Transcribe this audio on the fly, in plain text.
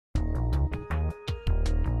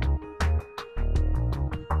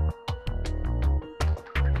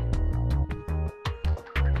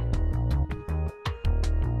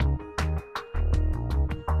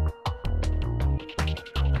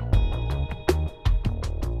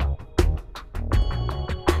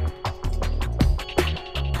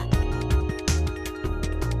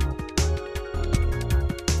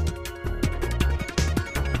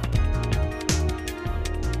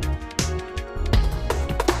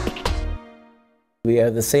We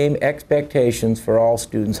have the same expectations for all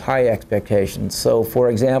students, high expectations. So,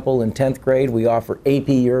 for example, in 10th grade, we offer AP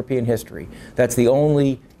European History. That's the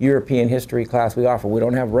only European history class we offer. We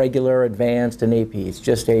don't have regular, advanced, and AP. It's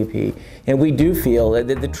just AP. And we do feel that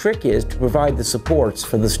the trick is to provide the supports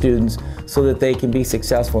for the students so that they can be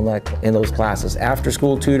successful in those classes.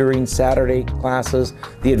 After-school tutoring, Saturday classes,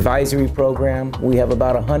 the advisory program. We have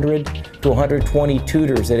about 100 to 120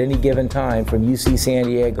 tutors at any given time from UC San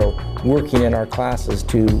Diego working in our classes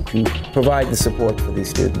to provide the support for these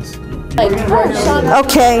students.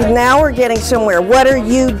 Okay, now we're getting somewhere. What are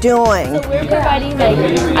you doing? So we're providing,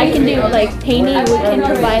 I can do painting, we can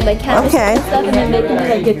provide canvas and stuff, and then they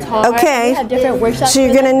can do guitar. Okay. We have different workshops. So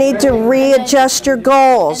you're going to need to readjust your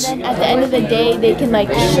goals. And then at the end of the day, they can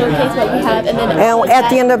showcase what we have. And then at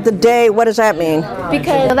the end of the day, what does that mean?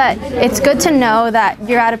 Because that it's good to know that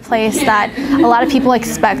you're at a place that a lot of people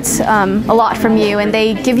expect a lot from you, and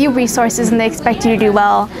they give you resources and they expect you to do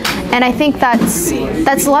well. And I think that's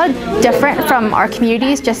a lot different from our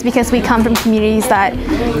communities, just because we come from communities that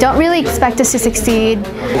don't really expect us to succeed.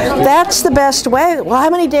 That's the best way. Well, how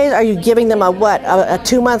many days are you giving them? A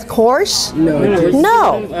 2-month course?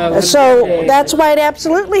 No. So that's why it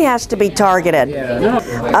absolutely has to be targeted.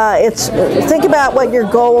 Think about what your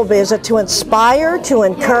goal will be. Is it to inspire, to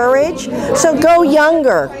encourage? So go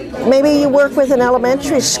younger. Maybe you work with an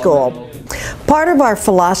elementary school. Part of our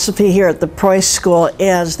philosophy here at the Preuss School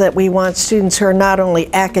is that we want students who are not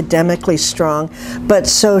only academically strong, but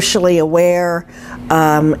socially aware,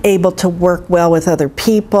 able to work well with other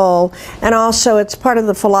people, and also it's part of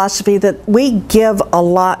the philosophy that we give a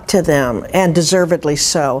lot to them, and deservedly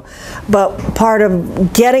so. But part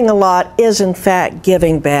of getting a lot is in fact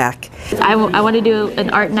giving back. I want to do an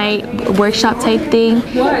art night workshop type thing,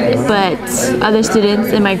 but other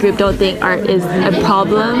students in my group don't think art is a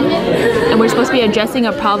problem, and we're supposed to be addressing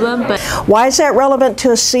a problem. But why is that relevant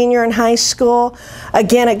to a senior in high school?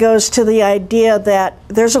 Again, it goes to the idea that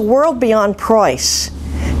there's a world beyond Preuss.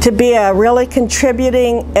 To be a really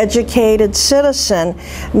contributing, educated citizen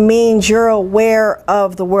means you're aware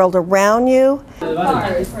of the world around you. Do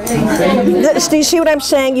you see what I'm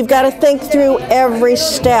saying? You've got to think through every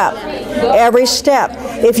step. Every step.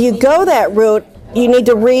 If you go that route, you need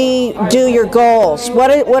to redo your goals. What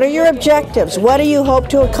are your objectives? What do you hope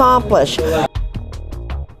to accomplish?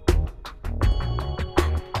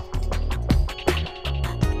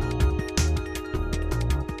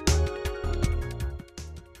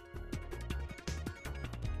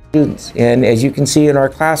 Students. And as you can see in our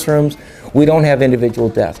classrooms, we don't have individual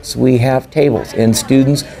desks. We have tables, and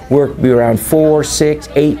students work around 4, 6,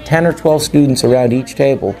 8, 10, or 12 students around each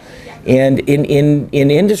table. And in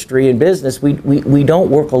industry and business, we don't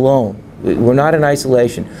work alone. We're not in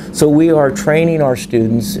isolation. So we are training our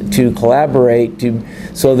students to collaborate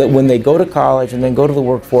so that when they go to college and then go to the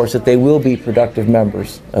workforce, that they will be productive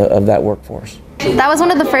members of that workforce. That was one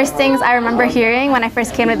of the first things I remember hearing when I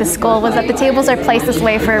first came to the school, was that the tables are placed this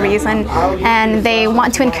way for a reason, and they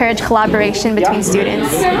want to encourage collaboration between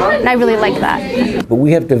students, and I really like that. But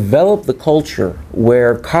we have developed the culture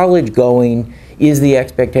where college going is the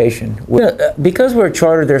expectation. Because we're a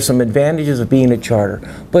charter, there's some advantages of being a charter,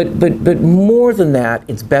 but more than that,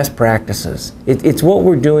 it's best practices. It's what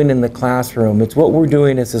we're doing in the classroom, it's what we're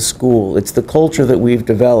doing as a school, it's the culture that we've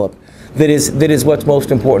developed that is what's most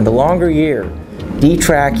important. The longer year,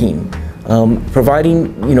 detracking,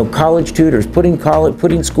 providing college tutors,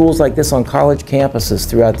 putting schools like this on college campuses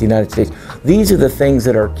throughout the United States. These are the things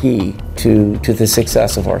that are key to the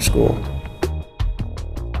success of our school.